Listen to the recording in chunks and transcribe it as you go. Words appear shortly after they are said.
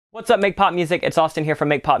What's up, Make Pop Music? It's Austin here from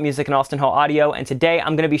Make Pop Music and Austin Hall Audio, and today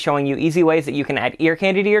I'm going to be showing you easy ways that you can add ear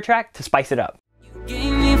candy to your track to spice it up. You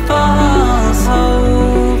gave me false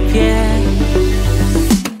hope, yeah.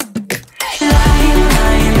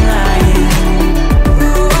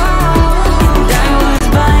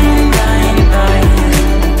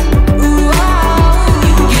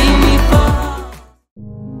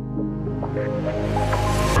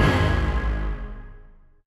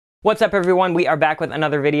 What's up, everyone? We are back with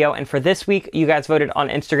another video, and for this week you guys voted on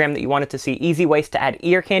Instagram that you wanted to see easy ways to add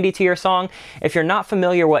ear candy to your song. If you're not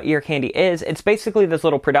familiar what ear candy is, it's basically those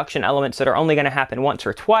little production elements that are only going to happen once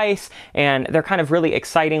or twice, and they're kind of really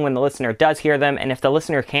exciting when the listener does hear them, and if the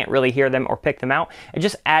listener can't really hear them or pick them out, it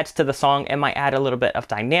just adds to the song. It might add a little bit of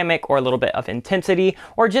dynamic or a little bit of intensity,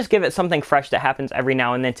 or just give it something fresh that happens every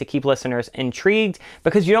now and then to keep listeners intrigued,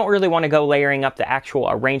 because you don't really want to go layering up the actual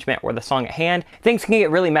arrangement or the song at hand. Things can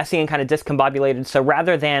get really messy and kind of discombobulated, so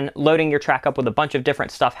rather than loading your track up with a bunch of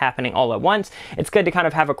different stuff happening all at once, it's good to kind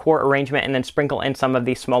of have a core arrangement and then sprinkle in some of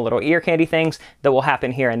these small little ear candy things that will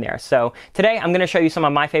happen here and there. So today I'm going to show you some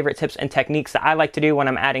of my favorite tips and techniques that I like to do when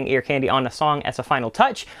I'm adding ear candy on a song as a final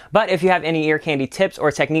touch. But if you have any ear candy tips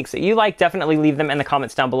or techniques that you like, definitely leave them in the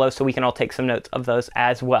comments down below so we can all take some notes of those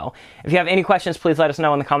as well. If you have any questions, please let us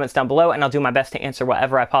know in the comments down below, and I'll do my best to answer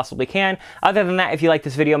whatever I possibly can. Other than that, if you like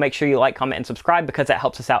this video, make sure you like, comment, and subscribe, because that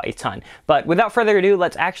helps us out a ton. But without further ado,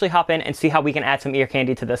 let's actually hop in and see how we can add some ear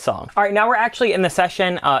candy to this song. All right, now we're actually in the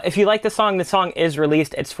session. If you like the song is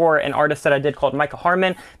released. It's for an artist that I did called Michael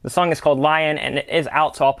Harmon. The song is called Lion, and it is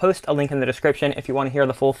out, so I'll post a link in the description if you want to hear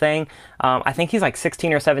the full thing. I think he's like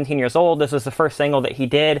 16 or 17 years old. This was the first single that he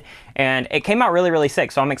did, and it came out really, really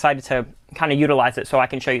sick, so I'm excited to kind of utilize it so I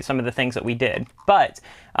can show you some of the things that we did. But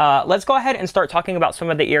let's go ahead and start talking about some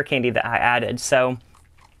of the ear candy that I added. So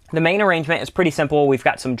the main arrangement is pretty simple. We've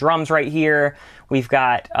got some drums right here. We've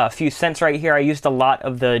got a few synths right here. I used a lot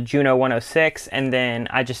of the Juno 106, and then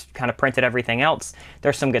I just kind of printed everything else.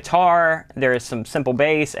 There's some guitar, there's some simple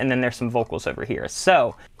bass, and then there's some vocals over here.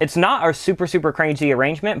 So it's not a super, super crazy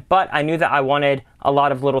arrangement, but I knew that I wanted a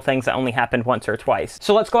lot of little things that only happened once or twice.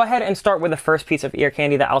 So let's go ahead and start with the first piece of ear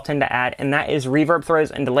candy that I'll tend to add, and that is reverb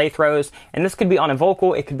throws and delay throws. And this could be on a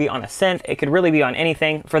vocal, it could be on a synth, it could really be on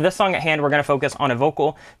anything. For this song at hand, we're going to focus on a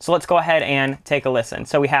vocal. So let's go ahead and take a listen.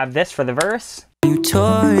 So we have this for the verse. You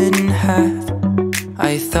tore it in half.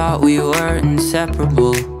 I thought we were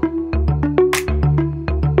inseparable.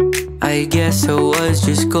 I guess I was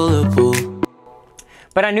just gullible.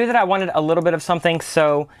 But I knew that I wanted a little bit of something,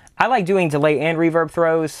 so I like doing delay and reverb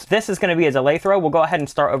throws. This is going to be a delay throw. We'll go ahead and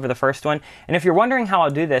start over the first one. And if you're wondering how I'll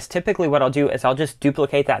do this, typically what I'll do is I'll just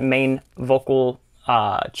duplicate that main vocal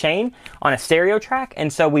chain on a stereo track,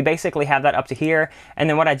 and so we basically have that up to here. And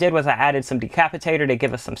then what I did was I added some decapitator to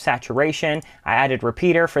give us some saturation. I added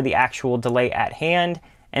repeater for the actual delay at hand,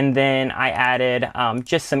 and then I added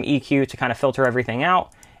just some EQ to kind of filter everything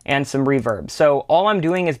out, and some reverb. So all I'm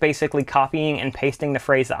doing is basically copying and pasting the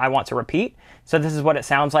phrase that I want to repeat. So this is what it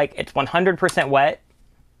sounds like. It's 100% wet.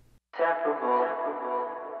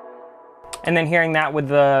 And then hearing that with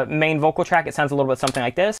the main vocal track, it sounds a little bit something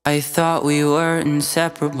like this. I thought we were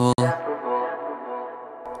inseparable.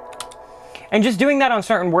 And just doing that on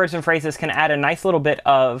certain words and phrases can add a nice little bit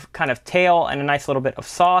of kind of tail and a nice little bit of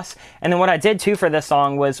sauce. And then what I did too for this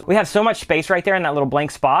song was we have so much space right there in that little blank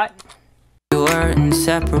spot. We were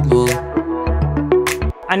inseparable.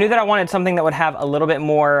 I knew that I wanted something that would have a little bit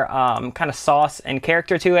more kind of sauce and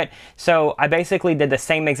character to it. So I basically did the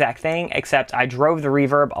same exact thing, except I drove the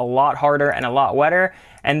reverb a lot harder and a lot wetter.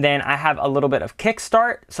 And then I have a little bit of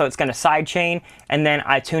kickstart, so it's going to sidechain. And then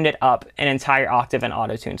I tuned it up an entire octave in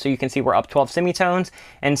auto-tune. So you can see we're up 12 semitones.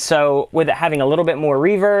 And so with it having a little bit more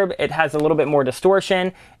reverb, it has a little bit more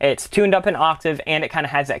distortion. It's tuned up an octave, and it kind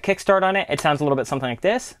of has that kickstart on it. It sounds a little bit something like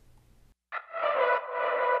this.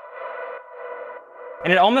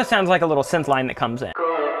 And it almost sounds like a little synth line that comes in.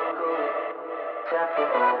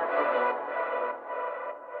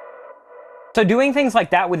 So doing things like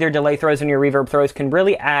that with your delay throws and your reverb throws can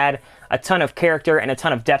really add a ton of character and a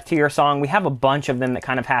ton of depth to your song. We have a bunch of them that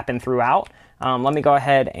kind of happen throughout. Let me go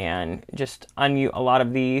ahead and just unmute a lot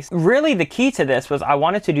of these. Really, the key to this was I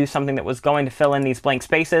wanted to do something that was going to fill in these blank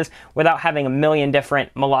spaces without having a million different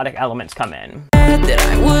melodic elements come in. That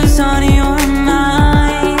I was on your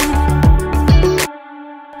mind.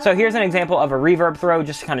 So here's an example of a reverb throw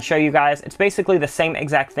just to kind of show you guys. It's basically the same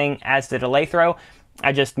exact thing as the delay throw.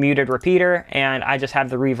 I just muted repeater, and I just have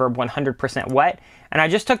the reverb 100% wet. And I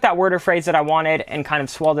just took that word or phrase that I wanted and kind of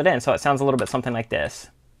swelled it in, so it sounds a little bit something like this.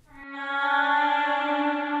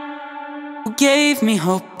 Gave me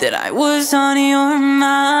hope that I was on your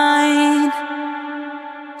mind.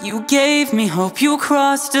 You gave me hope, you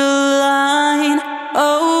crossed a line.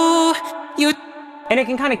 Oh, you. And it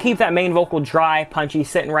can kind of keep that main vocal dry, punchy,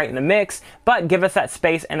 sitting right in the mix, but give us that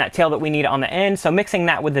space and that tail that we need on the end. So mixing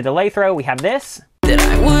that with the delay throw, we have this. That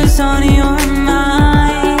I was on your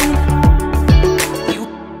mind.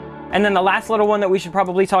 And then the last little one that we should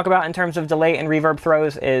probably talk about in terms of delay and reverb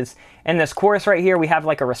throws is in this chorus right here, we have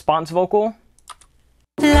like a response vocal.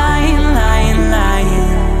 Lying, lying,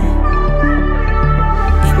 lying.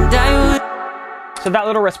 And I would. So that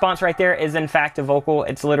little response right there is in fact a vocal.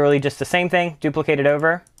 It's literally just the same thing, duplicated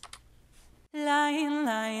over. Lying,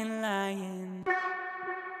 lying, lying.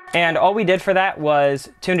 And all we did for that was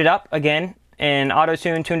tuned it up again in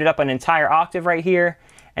auto-tune, tuned it up an entire octave right here,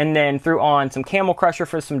 and then threw on some Camel Crusher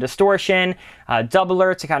for some distortion,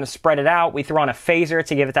 doubler to kind of spread it out. We threw on a phaser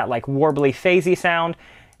to give it that like warbly, phasey sound.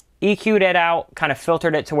 EQ'd it out, kind of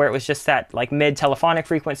filtered it to where it was just that like mid telephonic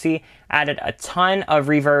frequency, added a ton of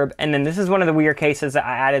reverb, and then this is one of the weird cases that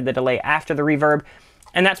I added the delay after the reverb,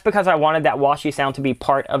 and that's because I wanted that washy sound to be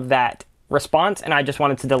part of that response, and I just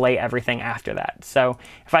wanted to delay everything after that. So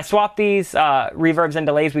if I swap these reverbs and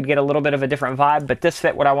delays, we'd get a little bit of a different vibe, but this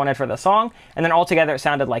fit what I wanted for the song, and then altogether it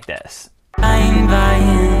sounded like this. I'm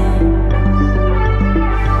buying.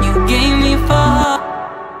 You gave me fall.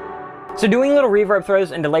 So doing little reverb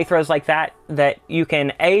throws and delay throws like that you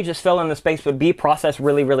can A, just fill in the space, but B, process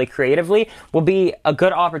really, really creatively, will be a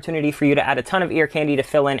good opportunity for you to add a ton of ear candy to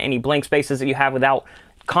fill in any blank spaces that you have without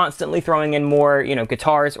constantly throwing in more, you know,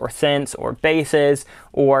 guitars or synths or basses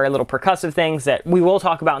or little percussive things that we will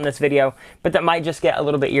talk about in this video, but that might just get a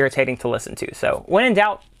little bit irritating to listen to. So when in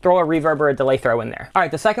doubt, throw a reverb or a delay throw in there. All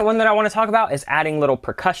right, the second one that I want to talk about is adding little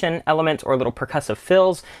percussion elements or little percussive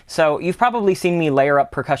fills. So you've probably seen me layer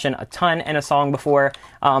up percussion a ton in a song before,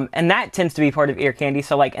 and that tends to be part of ear candy.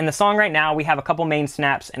 So like in the song right now, we have a couple main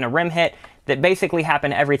snaps and a rim hit that basically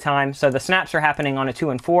happen every time. So the snaps are happening on a 2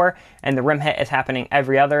 and 4, and the rim hit is happening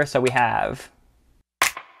every other. So we have.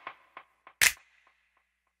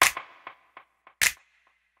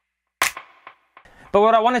 But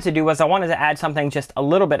what I wanted to do was I wanted to add something just a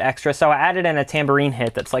little bit extra. So I added in a tambourine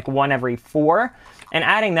hit that's like 1 every 4, and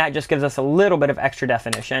adding that just gives us a little bit of extra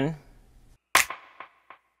definition.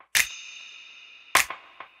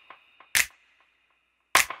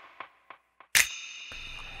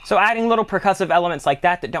 So adding little percussive elements like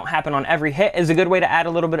that don't happen on every hit is a good way to add a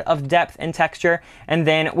little bit of depth and texture. And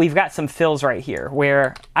then we've got some fills right here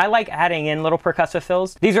where I like adding in little percussive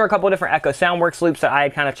fills. These are a couple of different Echo Soundworks loops that I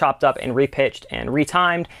had kind of chopped up and repitched and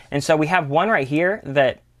retimed. And so we have one right here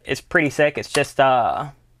that is pretty sick. It's just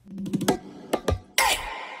for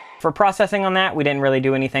processing on that, we didn't really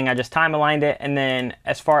do anything. I just time aligned it. And then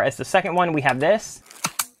as far as the second one, we have this.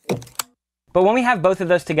 But when we have both of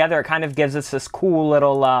those together, it kind of gives us this cool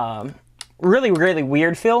little, really, really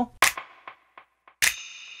weird feel.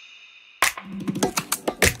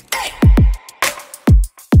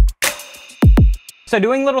 So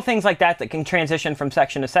doing little things like that can transition from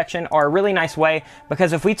section to section are a really nice way,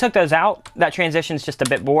 because if we took those out, that transition's just a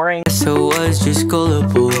bit boring. So I was just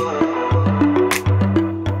gullible.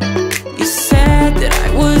 You said that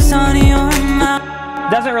I was on your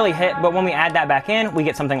mind. Doesn't really hit, but when we add that back in, we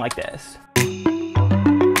get something like this.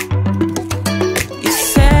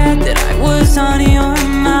 That I was on your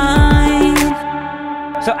mind.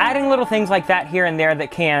 So adding little things like that here and there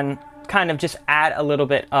that can kind of just add a little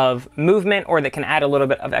bit of movement, or that can add a little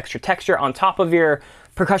bit of extra texture on top of your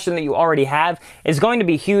percussion that you already have, is going to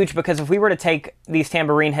be huge, because if we were to take these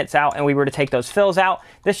tambourine hits out and we were to take those fills out,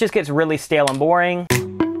 this just gets really stale and boring.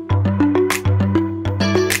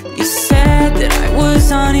 You said that I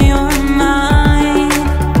was on your mind.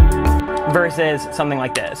 Versus something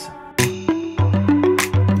like this.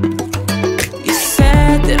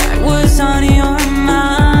 That I was on your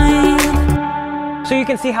mind. So you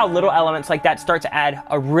can see how little elements like that start to add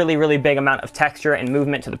a really, really big amount of texture and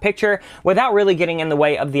movement to the picture without really getting in the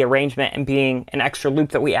way of the arrangement and being an extra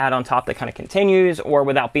loop that we add on top that kind of continues, or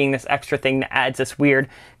without being this extra thing that adds this weird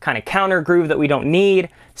kind of counter groove that we don't need.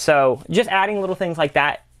 So just adding little things like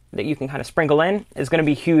that you can kind of sprinkle in is going to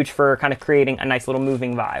be huge for kind of creating a nice little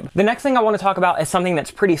moving vibe. The next thing I want to talk about is something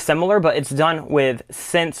that's pretty similar, but it's done with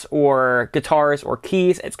synths or guitars or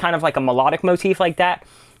keys. It's kind of like a melodic motif like that.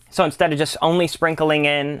 So instead of just only sprinkling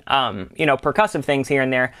in, you know, percussive things here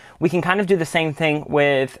and there, we can kind of do the same thing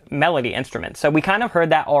with melody instruments. So we kind of heard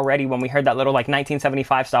that already when we heard that little like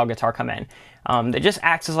 1975 style guitar come in. That just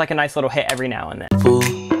acts as like a nice little hit every now and then.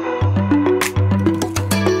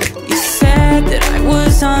 That I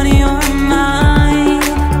was on your mind.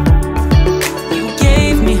 You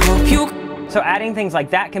gave me hope. So adding things like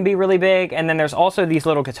that can be really big, and then there's also these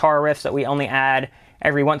little guitar riffs that we only add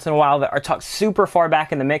every once in a while that are tucked super far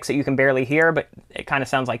back in the mix that you can barely hear, but it kind of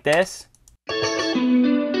sounds like this.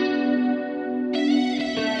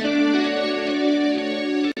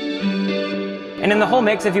 And in the whole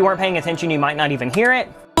mix, if you weren't paying attention, you might not even hear it.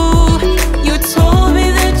 You told me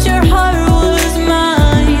that your heart was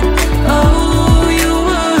mine. Oh, you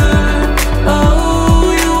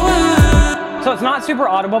were. So it's not super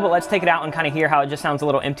audible, but let's take it out and kind of hear how it just sounds a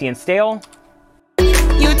little empty and stale.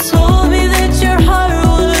 You told me that your heart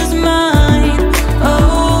was mine.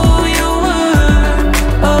 Oh, you were.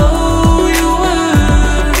 Oh, you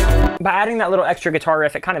were. By adding that little extra guitar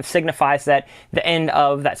riff, it kind of signifies that the end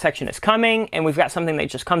of that section is coming, and we've got something that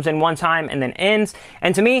just comes in one time and then ends.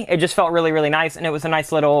 And to me, it just felt really, really nice, and it was a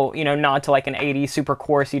nice little, you know, nod to like an 80s super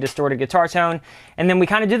chorusy distorted guitar tone. And then we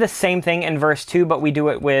kind of do the same thing in verse 2, but we do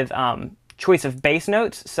it with choice of bass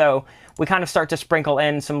notes. So we kind of start to sprinkle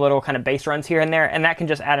in some little kind of bass runs here and there, and that can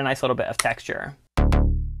just add a nice little bit of texture.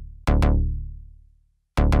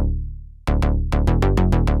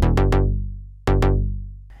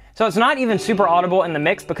 So it's not even super audible in the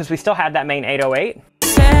mix because we still had that main 808.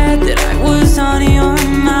 Said that I was on your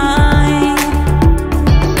mind.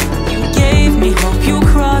 You gave me hope, you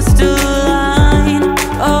crossed a line.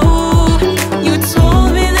 Oh, you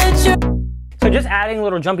told me that you're... So just adding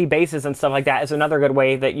little jumpy basses and stuff like that is another good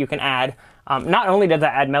way that you can add. Not only does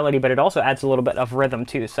that add melody, but it also adds a little bit of rhythm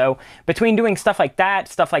too. So between doing stuff like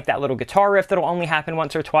that little guitar riff that'll only happen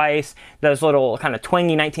once or twice, those little kind of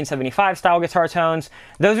twangy 1975 style guitar tones,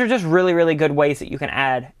 those are just really, really good ways that you can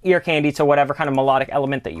add ear candy to whatever kind of melodic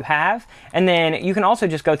element that you have. And then you can also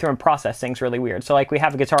just go through and process things really weird. So like we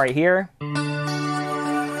have a guitar right here.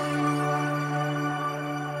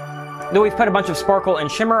 Then we've put a bunch of sparkle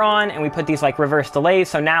and shimmer on, and we put these like reverse delays,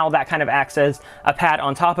 so now that kind of acts as a pad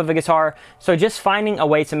on top of a guitar. So just finding a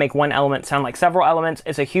way to make one element sound like several elements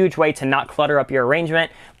is a huge way to not clutter up your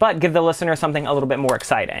arrangement, but give the listener something a little bit more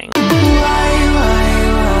exciting. Why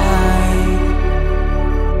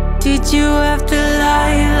did you have to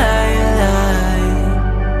lie?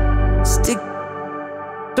 Stick.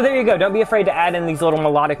 So there you go. Don't be afraid to add in these little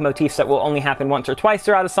melodic motifs that will only happen once or twice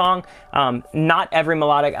throughout a song. Not every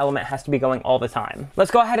melodic element has to be going all the time.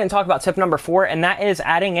 Let's go ahead and talk about tip number 4, and that is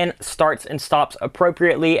adding in starts and stops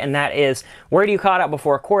appropriately. And that is, where do you cut out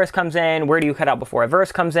before a chorus comes in? Where do you cut out before a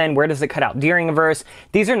verse comes in? Where does it cut out during a verse?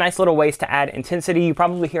 These are nice little ways to add intensity. You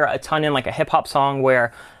probably hear a ton in like a hip hop song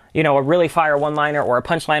where, you know, a really fire one-liner or a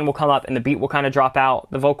punchline will come up and the beat will kind of drop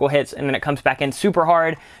out, the vocal hits, and then it comes back in super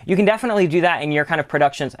hard. You can definitely do that in your kind of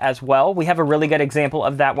productions as well. We have a really good example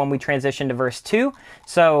of that when we transition to verse 2.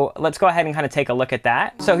 So let's go ahead and kind of take a look at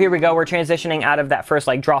that. So here we go. We're transitioning out of that first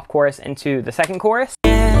like drop chorus into the second chorus. I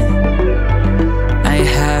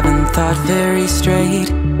haven't thought very straight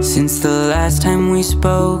since the last time we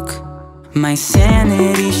spoke. My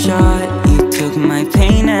sanity shot, you took my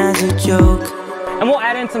pain as a joke. And we'll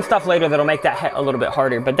add in some stuff later that'll make that hit a little bit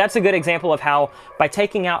harder, but that's a good example of how by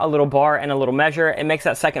taking out a little bar and a little measure, it makes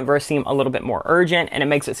that second verse seem a little bit more urgent, and it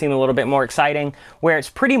makes it seem a little bit more exciting, where it's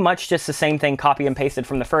pretty much just the same thing copy and pasted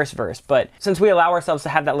from the first verse. But since we allow ourselves to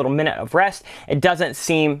have that little minute of rest, it doesn't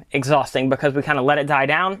seem exhausting because we kind of let it die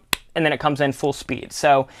down and then it comes in full speed.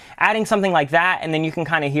 So adding something like that, and then you can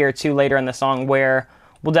kind of hear too later in the song where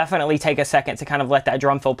we'll definitely take a second to kind of let that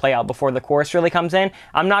drum fill play out before the chorus really comes in.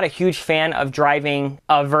 I'm not a huge fan of driving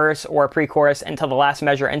a verse or a pre-chorus until the last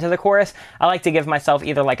measure into the chorus. I like to give myself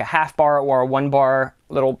either like a half bar or a 1 bar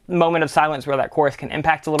little moment of silence where that chorus can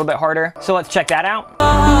impact a little bit harder. So let's check that out.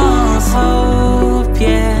 Hope,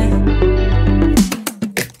 yeah.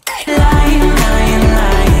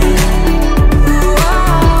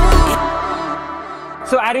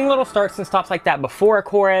 So adding little starts and stops like that before a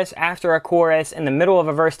chorus, after a chorus, in the middle of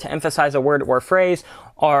a verse to emphasize a word or phrase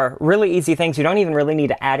are really easy things. You don't even really need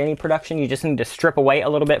to add any production. You just need to strip away a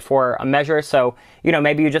little bit for a measure. So, you know,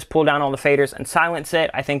 maybe you just pull down all the faders and silence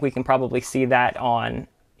it. I think we can probably see that on,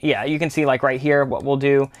 yeah, you can see like right here, what we'll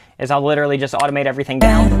do is I'll literally just automate everything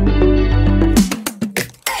down.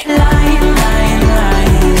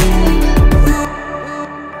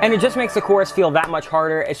 And it just makes the chorus feel that much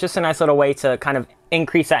harder. It's just a nice little way to kind of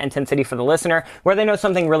increase that intensity for the listener, where they know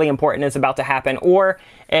something really important is about to happen, or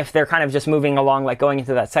if they're kind of just moving along, like going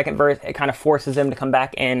into that second verse, it kind of forces them to come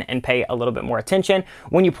back in and pay a little bit more attention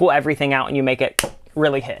when you pull everything out and you make it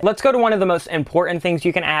really hit. Let's go to one of the most important things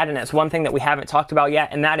you can add, and it's one thing that we haven't talked about yet,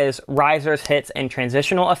 and that is risers, hits, and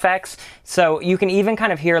transitional effects. So you can even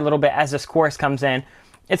kind of hear a little bit as this chorus comes in.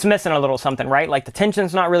 It's missing a little something, right? Like the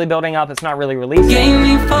tension's not really building up, it's not really releasing. Gave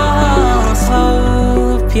me false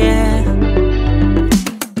hope, yeah.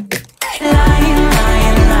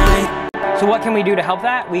 So what can we do to help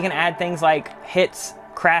that? We can add things like hits,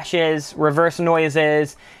 crashes, reverse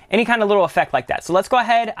noises, any kind of little effect like that. So let's go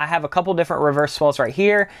ahead. I have a couple different reverse swells right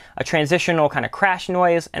here, a transitional kind of crash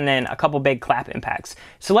noise, and then a couple big clap impacts.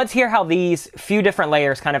 So let's hear how these few different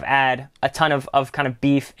layers kind of add a ton of kind of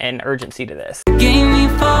beef and urgency to this. Gave me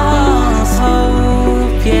false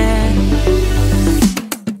hope, yeah.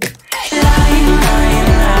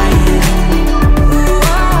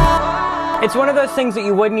 It's one of those things that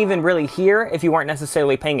you wouldn't even really hear if you weren't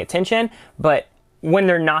necessarily paying attention, but when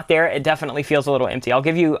they're not there, it definitely feels a little empty. I'll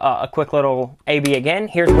give you a quick little A-B again.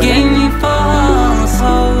 Here's with Gave me false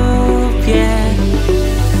hope, yeah.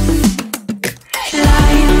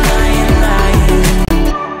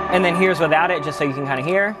 And then here's without it, just so you can kind of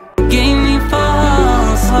hear. Gave me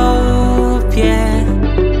false hope, yeah.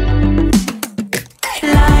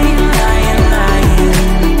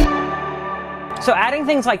 So adding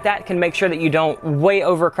things like that can make sure that you don't way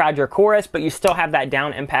overcrowd your chorus, but you still have that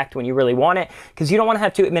down impact when you really want it, because you don't want to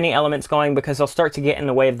have too many elements going because they'll start to get in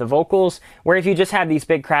the way of the vocals. Where if you just have these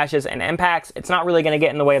big crashes and impacts, it's not really going to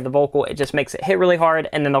get in the way of the vocal. It just makes it hit really hard,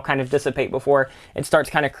 and then they'll kind of dissipate before it starts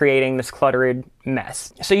kind of creating this cluttered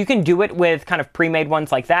mess. So you can do it with kind of pre-made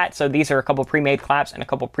ones like that. So these are a couple pre-made claps and a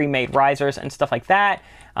couple pre-made risers and stuff like that.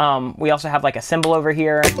 We also have like a cymbal over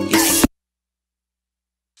here.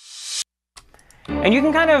 And you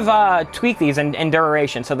can kind of tweak these in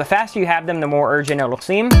duration. So the faster you have them, the more urgent it'll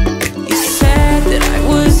seem. You said that I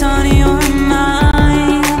was on your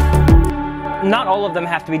mind. Not all of them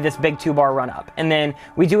have to be this big 2-bar run up. And then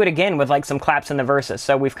we do it again with like some claps in the verses.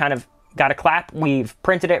 So we've kind of got a clap, we've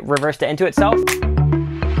printed it, reversed it into itself.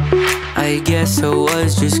 I guess I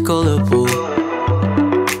was just gullible.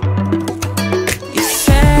 You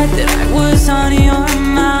said that I was on your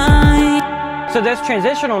mind. So those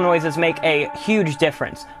transitional noises make a huge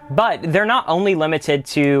difference, but they're not only limited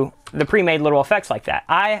to the pre-made little effects like that.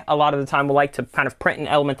 A lot of the time will like to kind of print an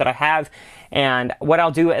element that I have, and what I'll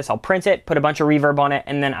do is I'll print it, put a bunch of reverb on it,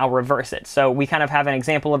 and then I'll reverse it. So we kind of have an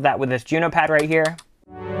example of that with this Juno pad right here.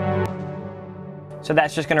 So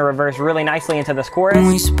that's just gonna reverse really nicely into this chorus. When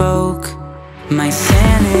we spoke, my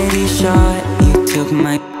sanity shot, you took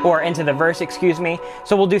my... Or into the verse, excuse me.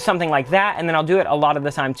 So we'll do something like that, and then I'll do it a lot of the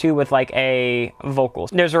time too with like a vocal.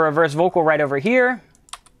 There's a reverse vocal right over here.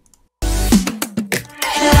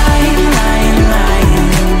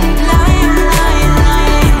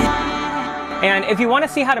 And if you want to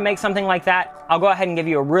see how to make something like that, I'll go ahead and give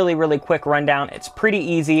you a really, really quick rundown. It's pretty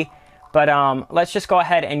easy, but let's just go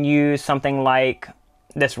ahead and use something like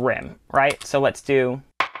this rim, right? So let's do...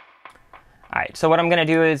 All right, so what I'm gonna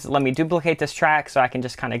do is let me duplicate this track so I can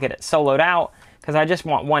just kind of get it soloed out, because I just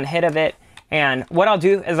want one hit of it. And what I'll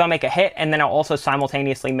do is I'll make a hit, and then I'll also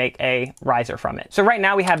simultaneously make a riser from it. So right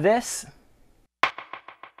now we have this.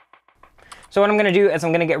 So what I'm gonna do is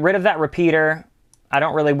I'm gonna get rid of that repeater. I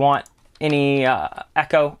don't really want any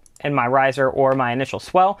echo in my riser or my initial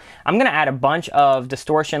swell. I'm gonna add a bunch of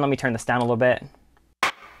distortion. Let me turn this down a little bit.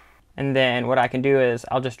 And then what I can do is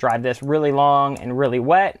I'll just drive this really long and really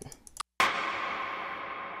wet.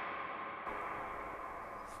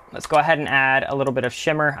 Let's go ahead and add a little bit of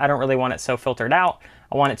shimmer. I don't really want it so filtered out.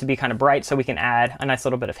 I want it to be kind of bright so we can add a nice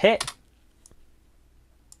little bit of hit.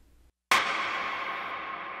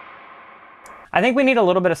 I think we need a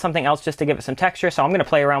little bit of something else just to give it some texture, so I'm gonna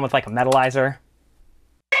play around with like a metalizer.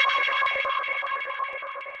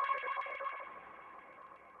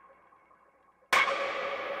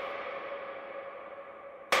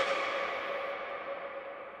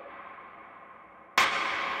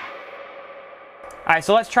 All right,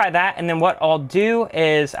 so let's try that, and then what I'll do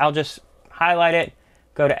is I'll just highlight it,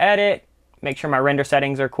 go to edit, make sure my render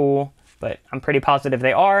settings are cool, but I'm pretty positive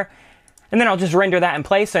they are, and then I'll just render that in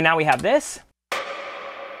place. So now we have this.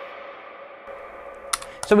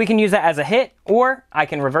 So we can use that as a hit, or I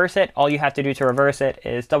can reverse it. All you have to do to reverse it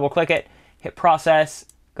is double click it, hit process,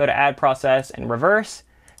 go to add process, and reverse.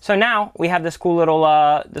 So now we have this cool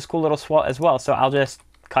little swell as well. So I'll just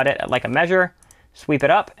cut it at like a measure, sweep it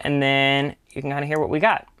up, and then you can kind of hear what we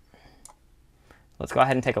got. Let's go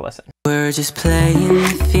ahead and take a listen. We're just playing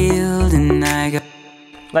the field and I got...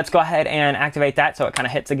 Let's go ahead and activate that so it kind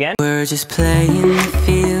of hits again. We're just playing the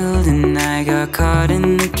field and I got caught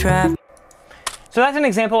in the trap. So that's an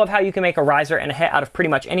example of how you can make a riser and a hit out of pretty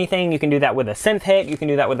much anything. You can do that with a synth hit, you can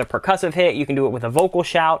do that with a percussive hit, you can do it with a vocal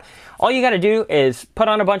shout. All you gotta do is put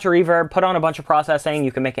on a bunch of reverb, put on a bunch of processing.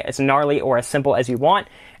 You can make it as gnarly or as simple as you want,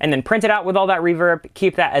 and then print it out with all that reverb,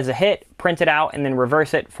 keep that as a hit, print it out, and then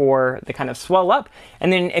reverse it for the kind of swell up.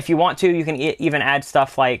 And then if you want to, you can even add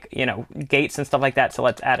stuff like, you know, gates and stuff like that. So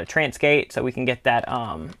let's add a trance gate so we can get that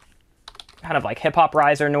kind of like hip hop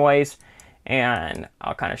riser noise. and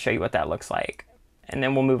I'll kind of show you what that looks like. And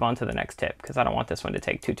then we'll move on to the next tip because I don't want this one to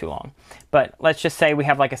take too long. But let's just say we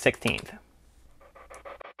have like a 16th.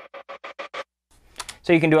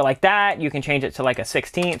 So you can do it like that. You can change it to like a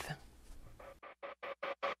 16th.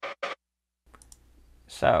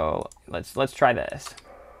 So let's try this.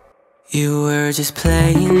 You were just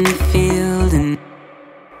playing the field and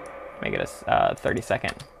make it a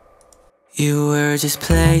 30-second. You were just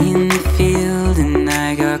playing the field and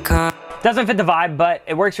I got caught. Doesn't fit the vibe, but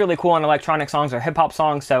it works really cool on electronic songs or hip-hop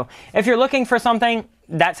songs. So if you're looking for something,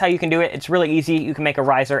 that's how you can do it. It's really easy. You can make a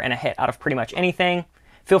riser and a hit out of pretty much anything.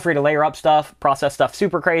 Feel free to layer up stuff, process stuff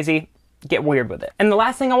super crazy, get weird with it. And the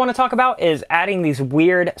last thing I want to talk about is adding these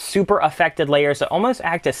weird, super affected layers that almost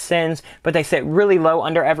act as synths, but they sit really low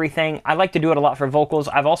under everything. I like to do it a lot for vocals.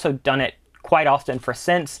 I've also done it quite often for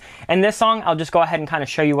synths. And this song, I'll just go ahead and kind of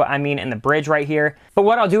show you what I mean in the bridge right here. But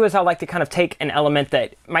what I'll do is I like to kind of take an element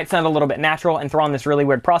that might sound a little bit natural and throw on this really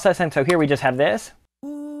weird processing. So here we just have this.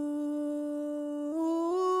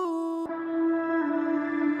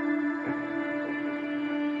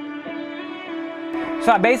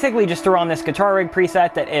 So I basically just threw on this guitar rig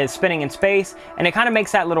preset that is spinning in space, and it kind of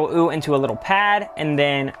makes that little ooh into a little pad, and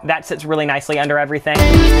then that sits really nicely under everything. Why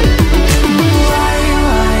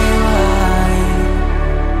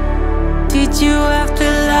did you have to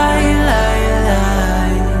lie?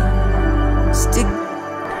 Stick.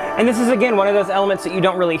 And this is, again, one of those elements that you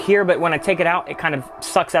don't really hear, but when I take it out, it kind of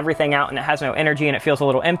sucks everything out and it has no energy and it feels a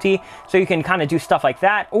little empty. So you can kind of do stuff like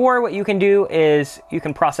that. Or what you can do is you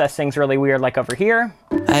can process things really weird, like over here.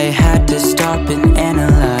 I had to stop and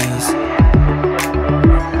analyze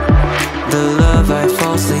the love I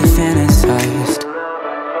falsely fantasized.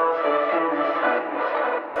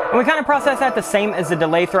 And we kind of process that the same as the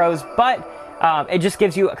delay throws, but it just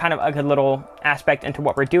gives you kind of a good little aspect into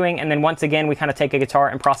what we're doing. And then once again, we kind of take a guitar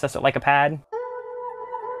and process it like a pad.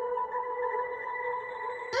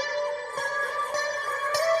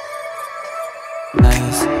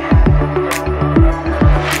 Nice.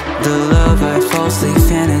 The love I falsely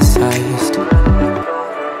fantasized.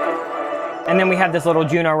 And then we have this little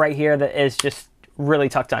Juno right here that is just really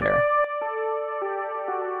tucked under.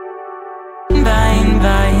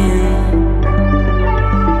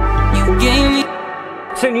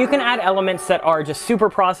 So you can add elements that are just super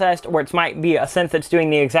processed, or it might be a synth that's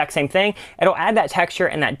doing the exact same thing. It'll add that texture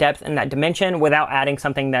and that depth and that dimension without adding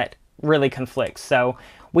something that really conflicts. So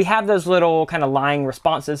we have those little kind of lying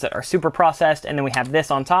responses that are super processed, and then we have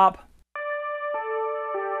this on top.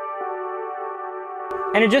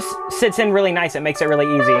 And it just sits in really nice. It makes it really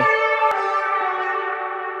easy.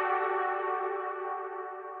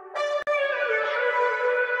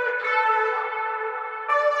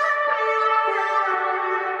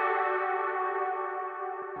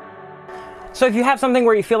 So if you have something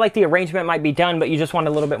where you feel like the arrangement might be done, but you just want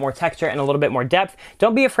a little bit more texture and a little bit more depth,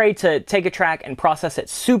 don't be afraid to take a track and process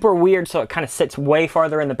it super weird so it kind of sits way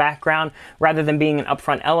farther in the background rather than being an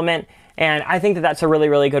upfront element. And I think that that's a really,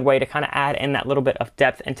 really good way to kind of add in that little bit of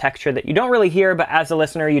depth and texture that you don't really hear, but as a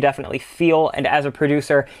listener, you definitely feel. And as a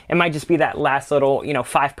producer, it might just be that last little,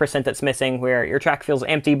 5% that's missing where your track feels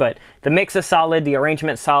empty, but the mix is solid, the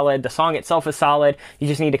arrangement's solid, the song itself is solid. You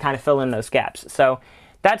just need to kind of fill in those gaps. So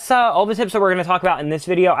that's all the tips that we're going to talk about in this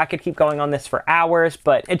video. I could keep going on this for hours,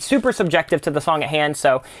 but it's super subjective to the song at hand,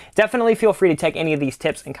 so definitely feel free to take any of these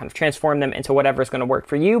tips and kind of transform them into whatever is going to work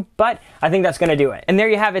for you, but I think that's going to do it. And there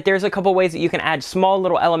you have it. There's a couple ways that you can add small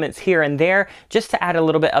little elements here and there just to add a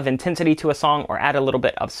little bit of intensity to a song or add a little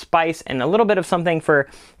bit of spice and a little bit of something for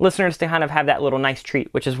listeners to kind of have that little nice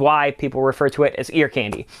treat, which is why people refer to it as ear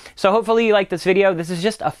candy. So hopefully you like this video. This is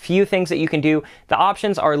just a few things that you can do. The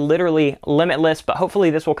options are literally limitless, but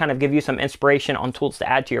hopefully this will kind of give you some inspiration on tools to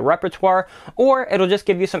add to your repertoire, or it'll just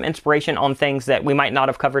give you some inspiration on things that we might not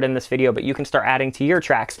have covered in this video, but you can start adding to your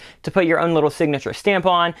tracks to put your own little signature stamp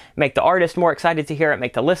on, make the artist more excited to hear it,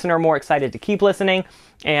 make the listener more excited to keep listening.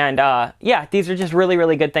 And yeah, these are just really,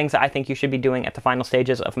 really good things that I think you should be doing at the final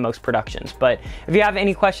stages of most productions. But if you have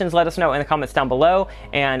any questions, let us know in the comments down below,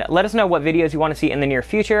 and let us know what videos you want to see in the near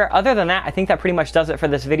future. Other than that, I think that pretty much does it for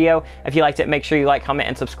this video. If you liked it, make sure you like, comment,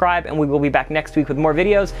 and subscribe, and we will be back next week with more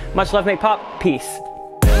videos. Much love, make pop. Peace.